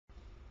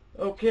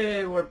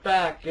Okay, we're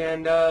back,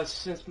 and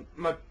since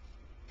my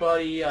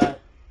buddy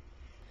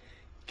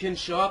couldn't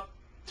show up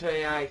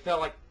today, I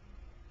felt like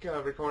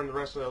recording the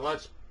rest of the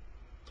Let's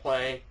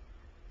Play.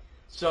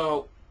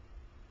 So,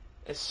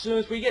 as soon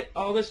as we get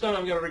all this done,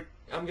 I'm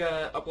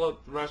gonna upload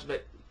the rest of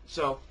it.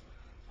 So,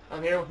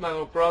 I'm here with my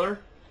little brother.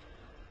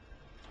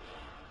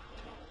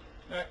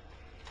 Hey.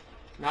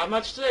 Not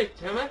much to say,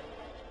 Timmy.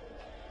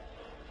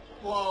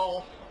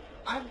 Well,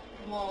 I've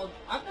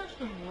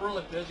actually been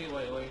really busy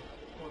lately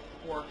with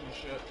work and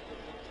shit.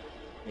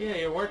 Yeah,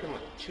 you're working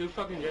like 2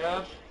 fucking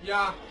jobs.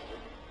 Yeah.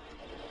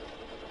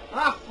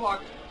 Ah,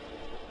 fuck.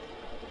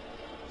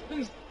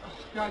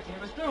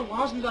 Goddamn, it's been a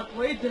while since I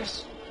played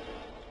this.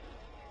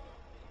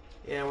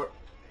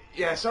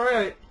 Yeah, sorry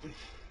I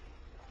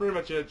pretty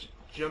much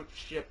jumped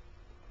ship.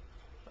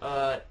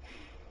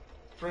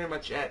 Pretty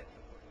much at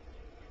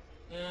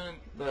And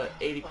the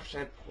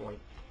 80% point.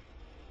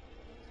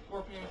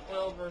 Scorpion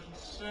Flail version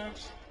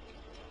 6.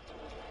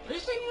 Are you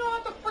saying you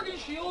don't have the friggin'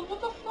 shield? What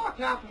the fuck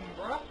happened,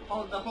 bruh?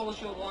 Oh, the Holy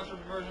Shield launcher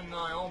version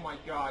 9. Oh my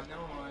god,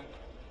 never mind.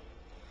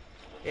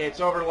 It's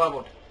over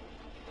leveled.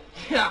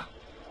 Yeah.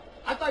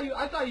 I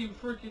thought you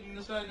freaking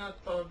decided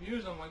not to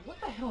abuse them. Like, what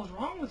the hell is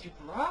wrong with you,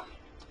 bruh?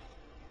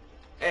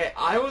 Hey,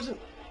 I was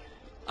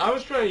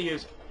trying to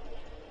use it.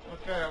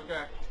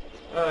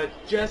 Okay.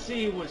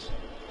 Jesse was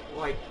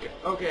like,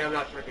 okay, I'm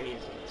not freaking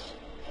using this.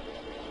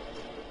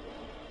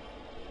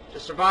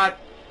 Just survive.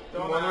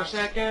 Dumbass. 1 more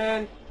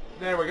second.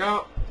 There we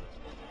go.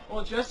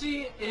 Well,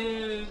 Jesse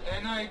is,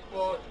 and I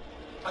quote,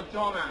 a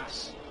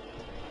dumbass.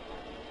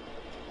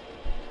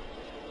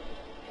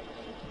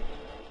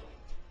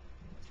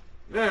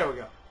 There we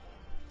go.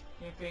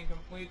 Campaign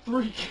complete.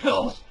 3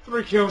 kills.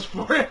 3 kills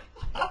for you.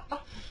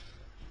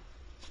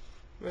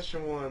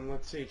 Mission 1.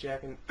 Let's see,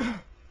 Jack and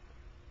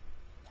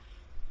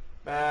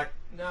back.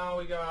 Now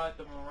we got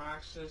the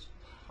Miraxis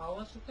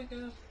Palace, I think it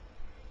is.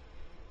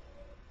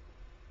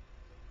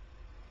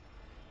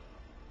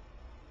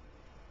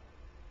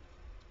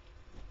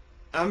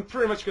 I'm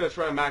pretty much gonna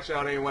try and max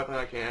out any weapon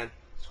I can.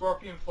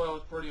 Scorpion Flail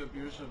is pretty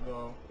abusive,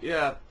 though.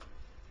 Yeah.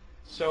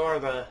 So are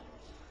the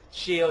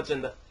shields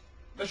and the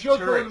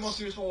shield's probably the turrets. most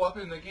useful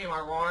weapon in the game,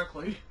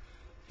 ironically.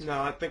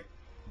 No, I think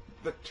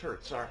the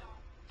turrets are.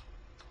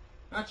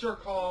 That's your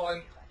call,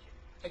 and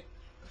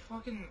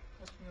fucking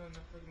puts me on the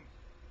freaking.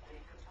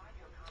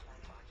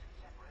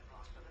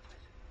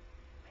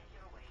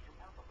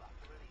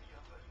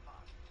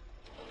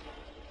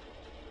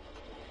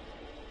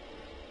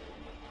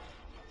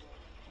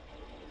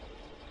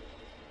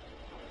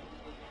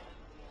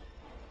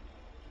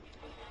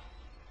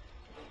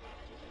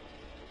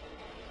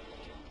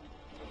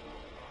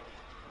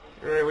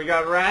 Alright, we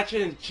got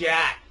Ratchet and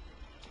Jack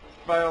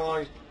fighting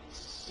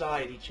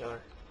alongside each other.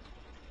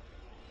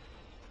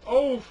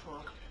 Oh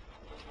fuck!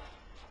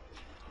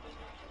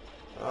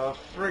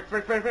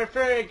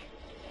 Frig!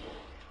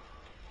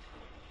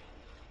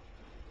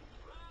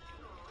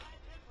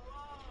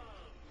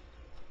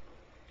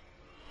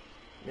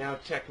 Now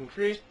tech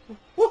increased.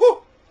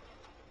 Woohoo!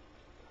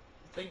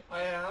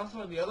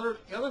 Also the other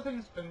thing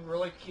that's been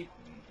really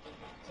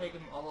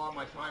taking a lot of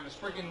my time is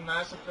freaking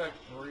Mass Effect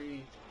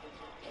 3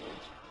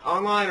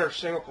 Online or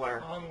single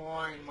player?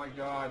 online. My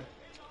god.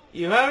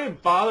 You haven't even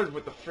bothered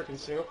with the freaking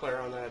single player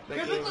on that.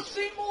 Because it's the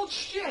same old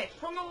shit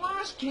from the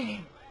last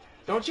game.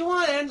 Don't you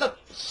want to end the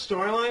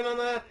storyline on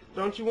that?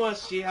 Don't you want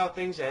to see how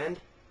things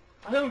end?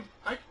 Right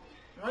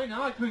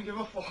now I couldn't give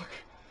a fuck.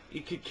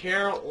 You could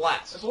care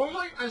less. As long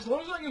as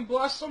I can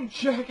blast some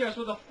jackass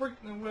with a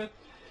freaking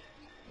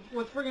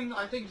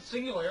I think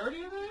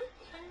singularity of it.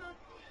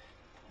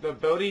 The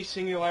ability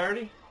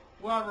singularity?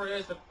 Whatever it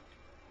is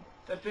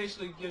that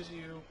basically gives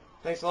you.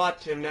 Thanks a lot,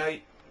 Tim. Now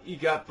you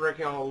got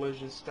breaking all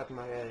illusions stuck in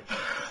my head.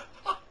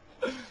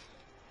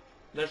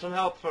 There's some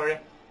help for you.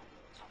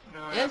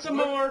 No, And some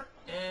more.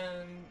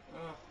 And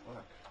oh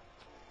fuck.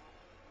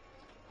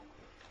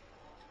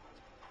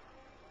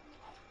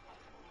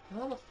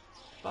 How the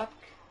fuck?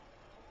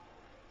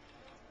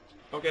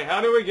 Okay, how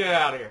do we get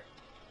out of here?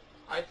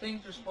 I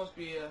think there's supposed to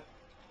be a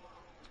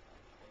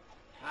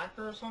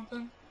hacker or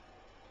something.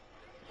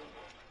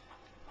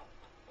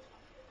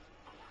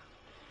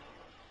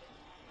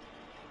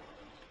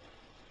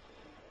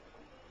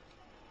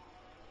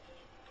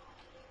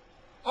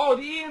 Oh,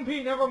 the EMP,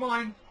 never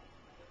mind.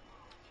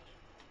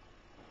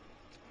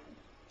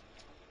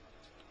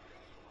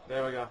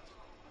 There we go.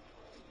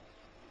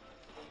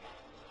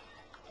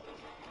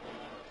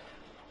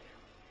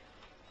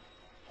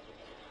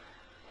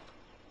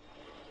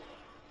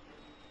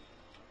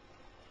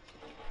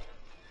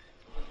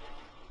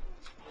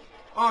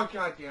 Oh,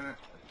 god damn it.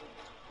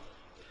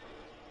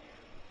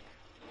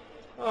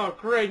 Oh,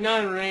 great,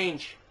 9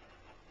 range.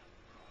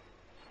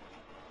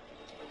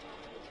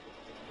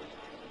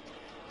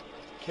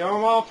 Kill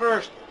them all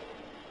first.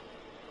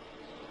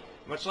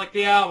 Much like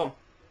the album.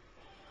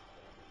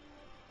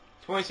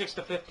 26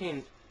 to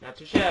 15. Not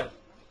too shabby.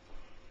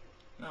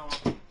 No.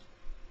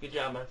 Good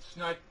job, man.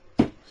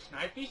 Snipey.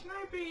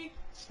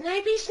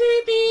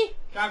 Snipey!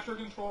 Capture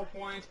control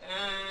points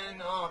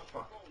and oh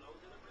fuck.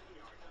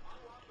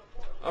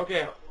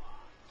 Okay.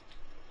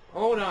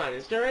 Hold on.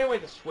 Is there any way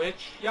to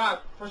switch? Yeah,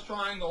 press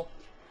triangle.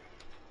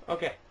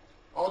 Okay.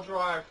 I'll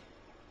drive.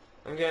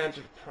 I'm gonna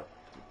just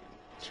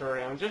turn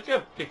around. I'm just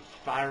gonna be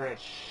firing at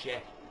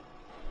shit.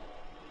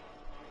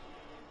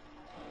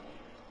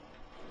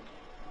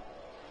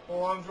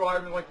 Well, I'm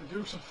driving like the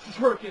Dukes of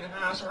frickin'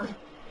 Hazzard.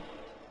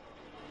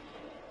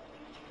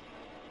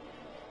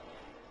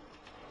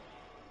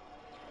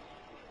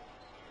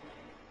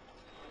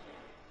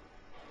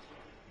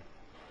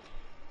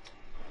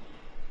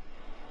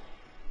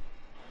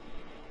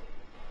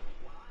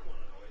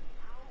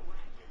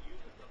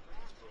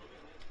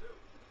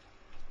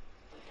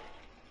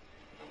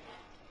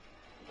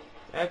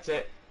 That's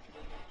it.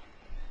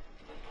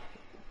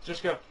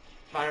 Just gonna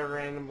fire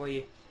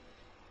randomly.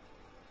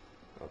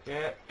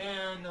 Okay.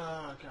 And,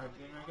 god damn,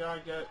 I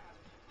gotta get...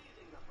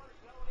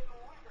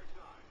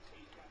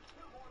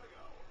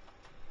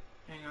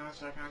 Hang on a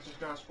second, I just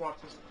gotta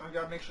swap this. I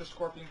gotta make sure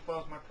Scorpion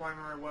Flail is my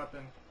primary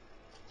weapon.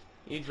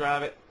 You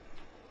drive it.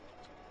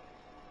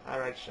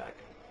 Alright, shotgun.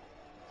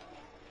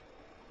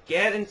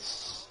 Get in.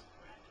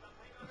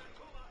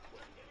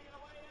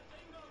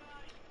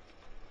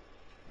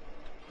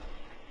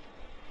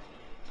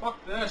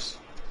 Fuck this.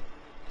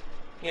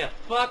 Yeah,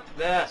 fuck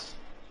this.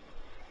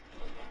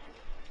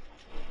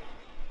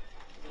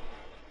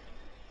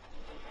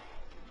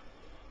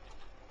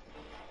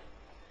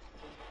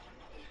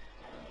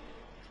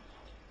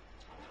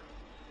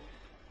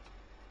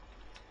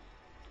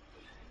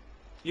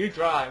 You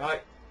drive, I...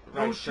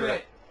 No right through shit.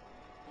 it.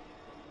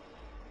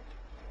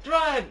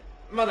 Drive,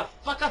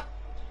 motherfucker!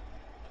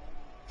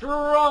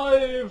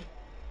 Drive!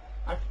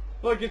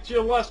 Like it's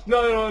your last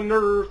night on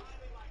Earth.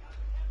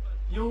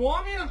 You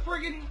want me to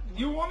friggin...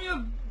 You want me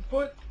to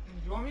put...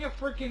 You want me to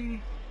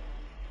freaking...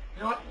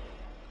 You know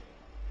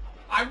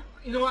what?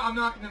 You know what? I'm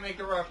not gonna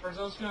make a reference.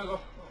 I was gonna go...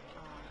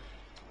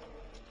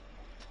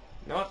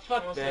 No,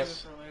 fuck I'll save this.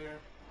 this for later.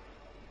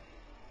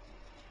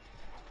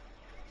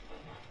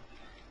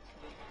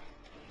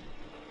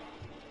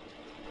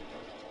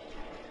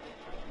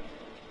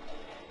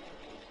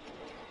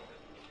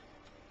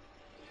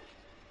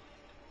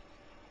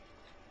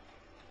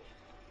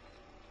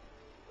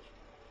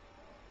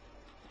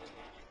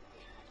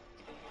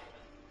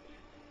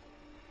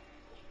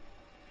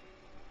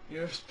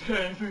 You're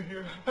spinning me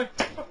here.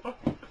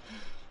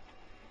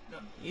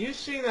 You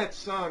sing that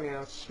song and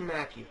I'll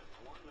smack you.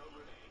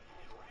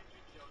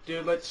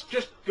 Dude, let's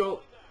just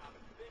go.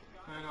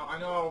 I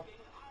know.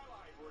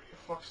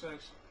 For fuck's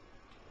sakes.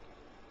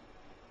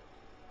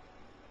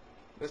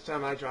 This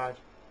time I drive.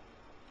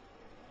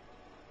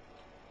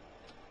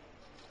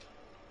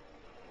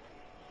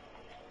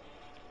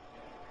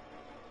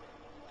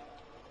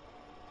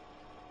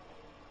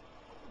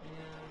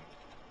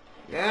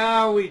 Yeah.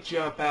 Now we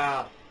jump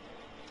out.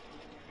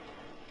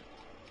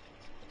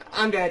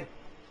 I'm dead.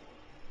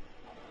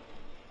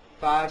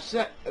 5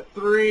 sec.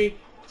 3,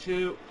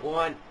 2,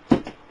 1.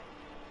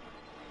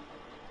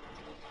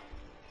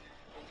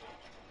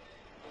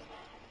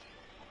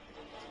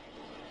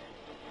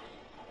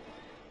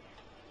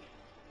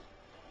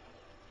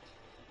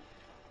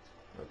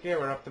 Okay,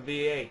 we're up to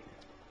V8.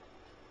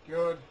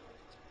 Good.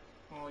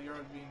 Well, you're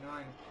at V9.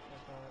 I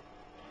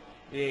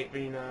thought. V8,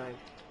 V9.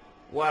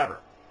 Whatever.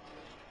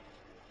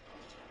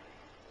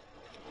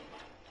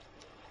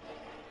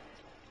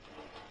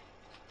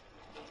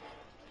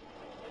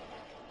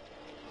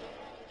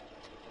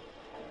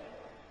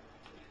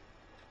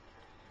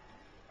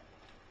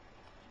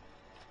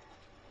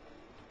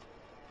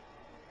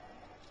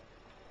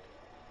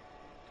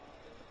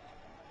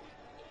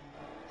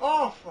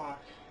 Oh,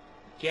 fuck.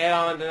 Get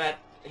onto that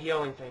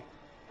healing thing.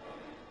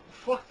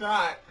 Fuck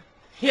that.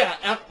 Yeah,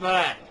 F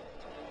that.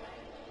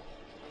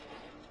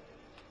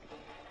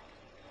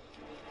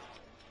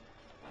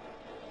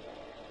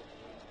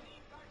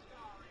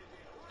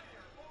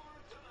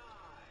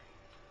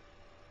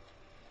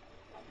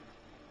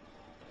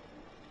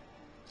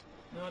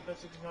 No,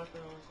 that's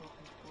exactly what I was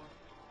looking for.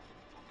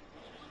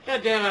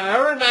 God damn it, I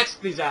already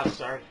maxed these out,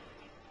 sorry.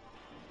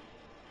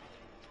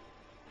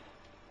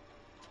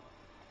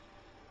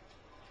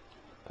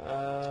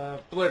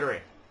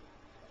 Obliterate.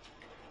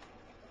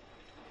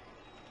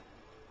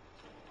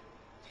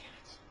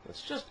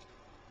 Let's just...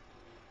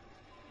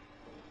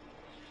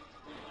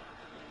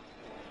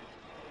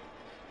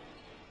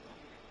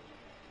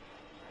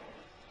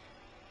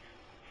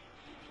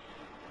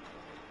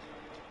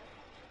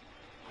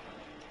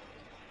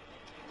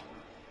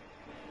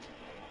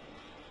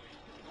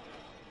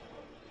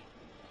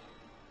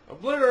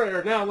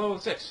 Obliterator now level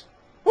 6.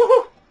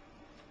 Woohoo!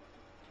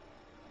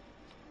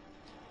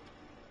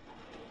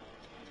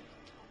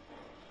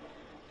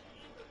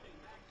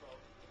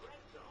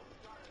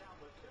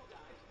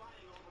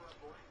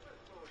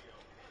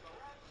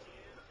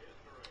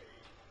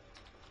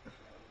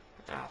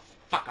 Ah,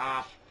 fuck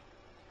off.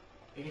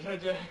 Eat a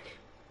dick.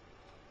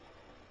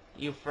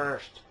 You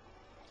first.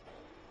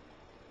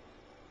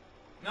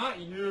 Not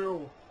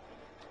you.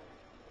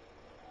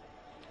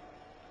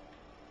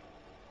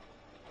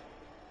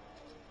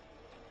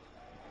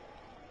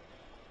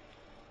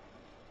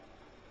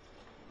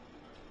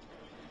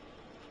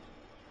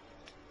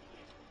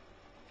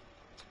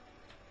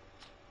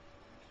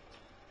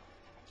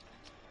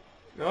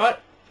 You know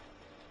what?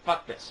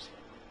 Fuck this.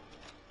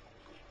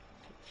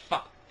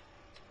 Fuck.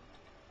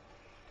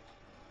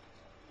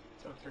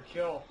 Took your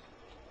kill.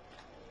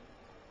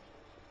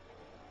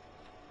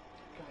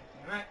 God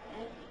damn it.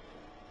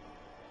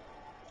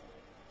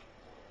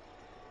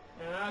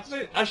 Yeah, that's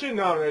it. I should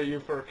nominate you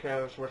for a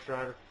careless worst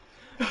driver.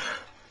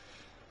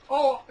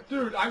 Oh,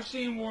 dude, I've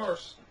seen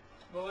worse.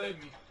 Believe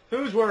me.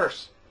 Who's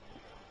worse?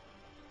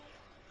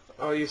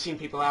 Oh, you've seen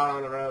people out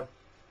on the road.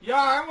 Yeah,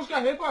 I almost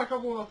got hit by a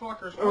couple of the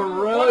fuckers.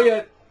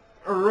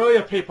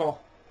 Aurelia people.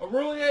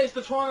 Aurelia is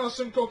the Toronto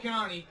Simcoe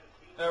County,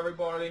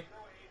 everybody.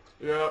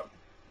 Yep.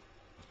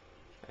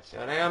 That's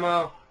that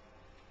ammo.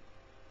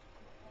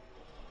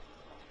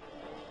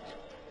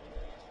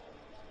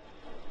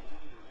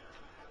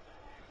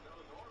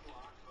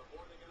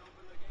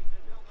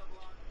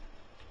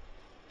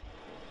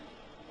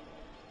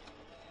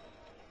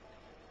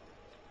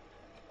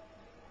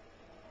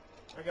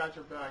 I got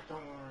your back, don't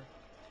worry.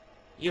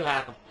 You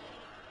hack them.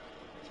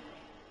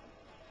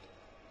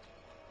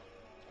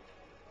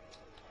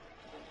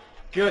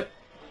 Good.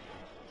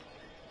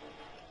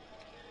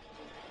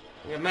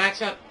 You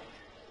max up.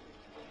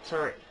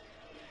 Sorry.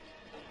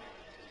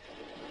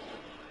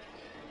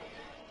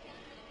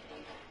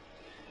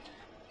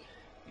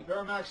 You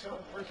better max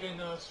out freaking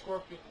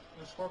scorpion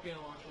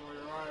launcher while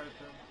you're right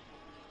there.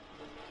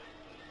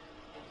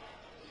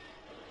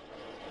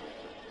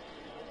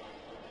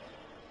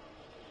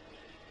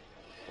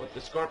 With the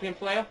scorpion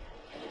flare?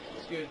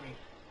 Excuse me.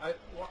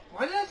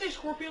 Why did I say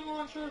scorpion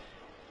launcher?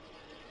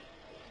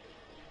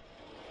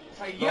 It's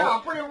like, yeah,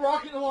 I'll bring a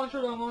rocket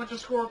launcher to launch a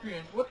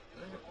scorpion. What?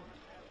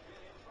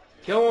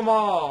 Kill them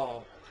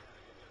all.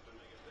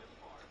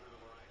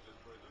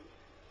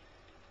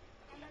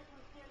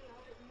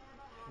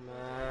 Come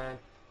on.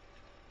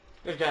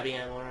 There's gotta be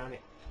ammo around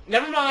it.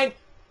 Never mind.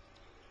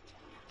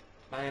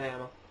 Buying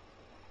ammo.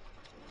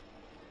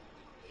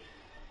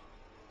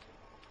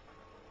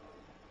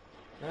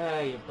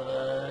 Hey,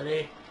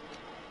 buddy.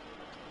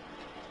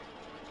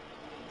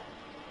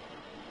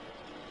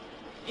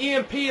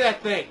 EMP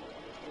that thing.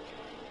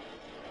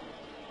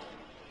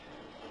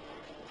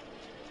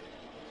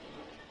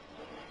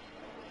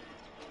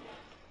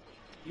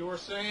 You were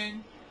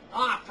saying?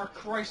 Ah, for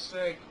Christ's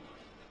sake.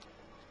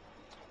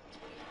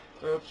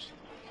 Oops.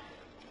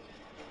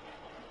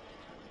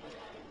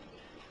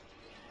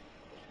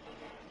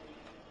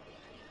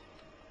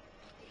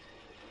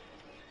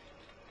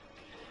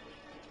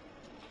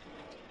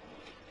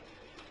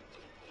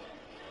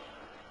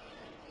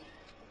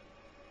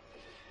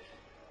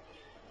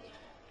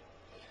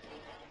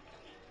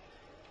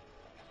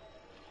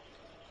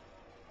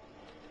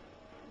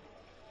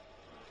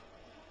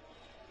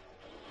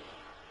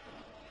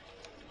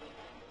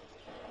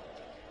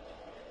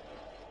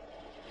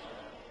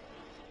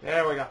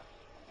 There we go.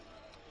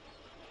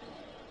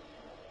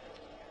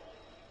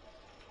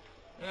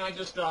 And I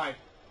just died.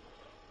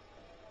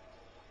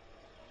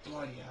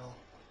 Bloody hell.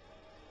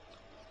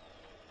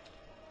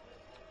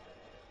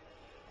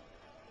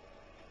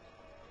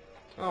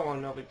 Oh, well,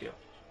 no big deal.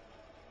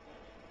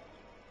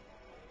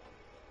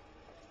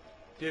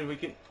 Dude, we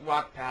can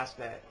walk past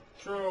that.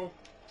 True.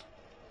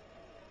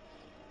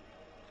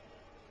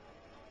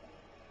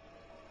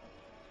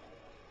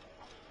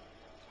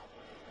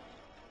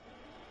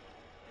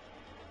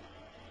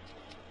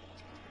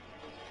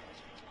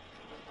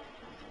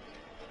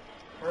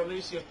 Or at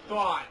least you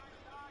thought.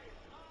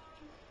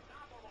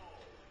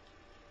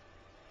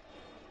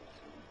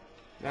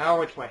 Now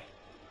which way?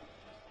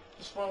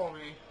 Just follow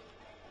me.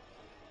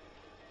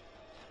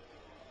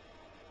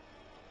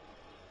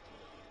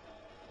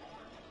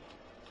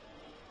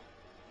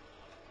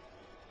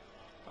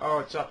 Oh,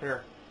 it's up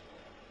here.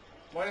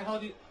 Why the hell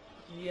do you...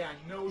 Yeah,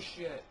 no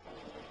shit.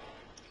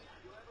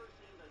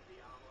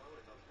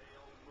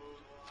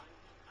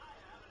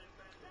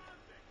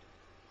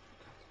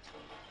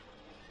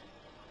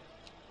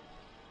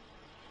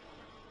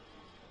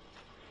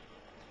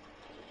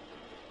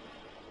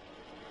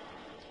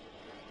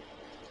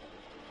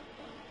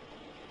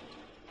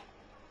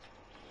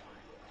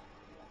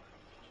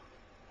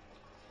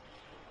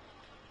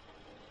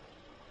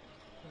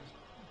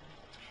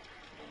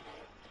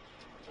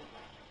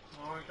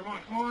 Alright, come on,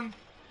 come on.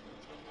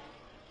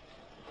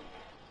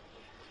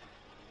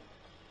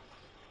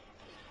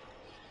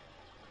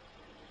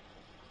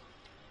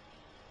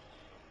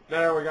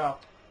 There we go.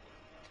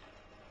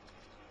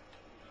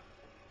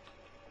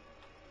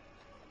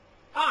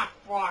 Ah,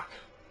 fuck.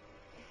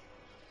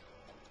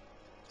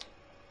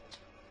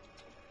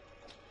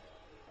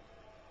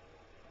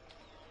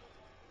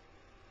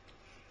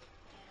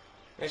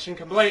 Mission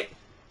complete.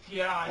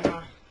 Yeah, I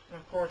know.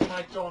 Of course,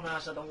 my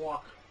dumbass had to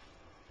walk.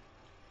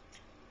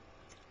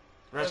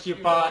 Rescue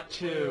bot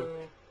 2.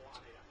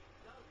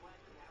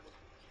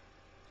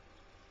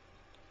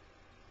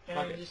 And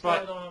Okay, you still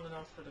but- don't have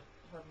enough for the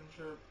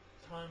Harbinger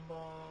time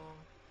bomb.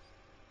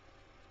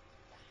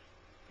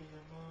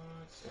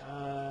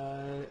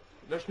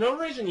 There's no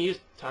reason to use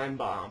time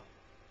bomb.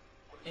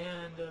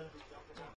 And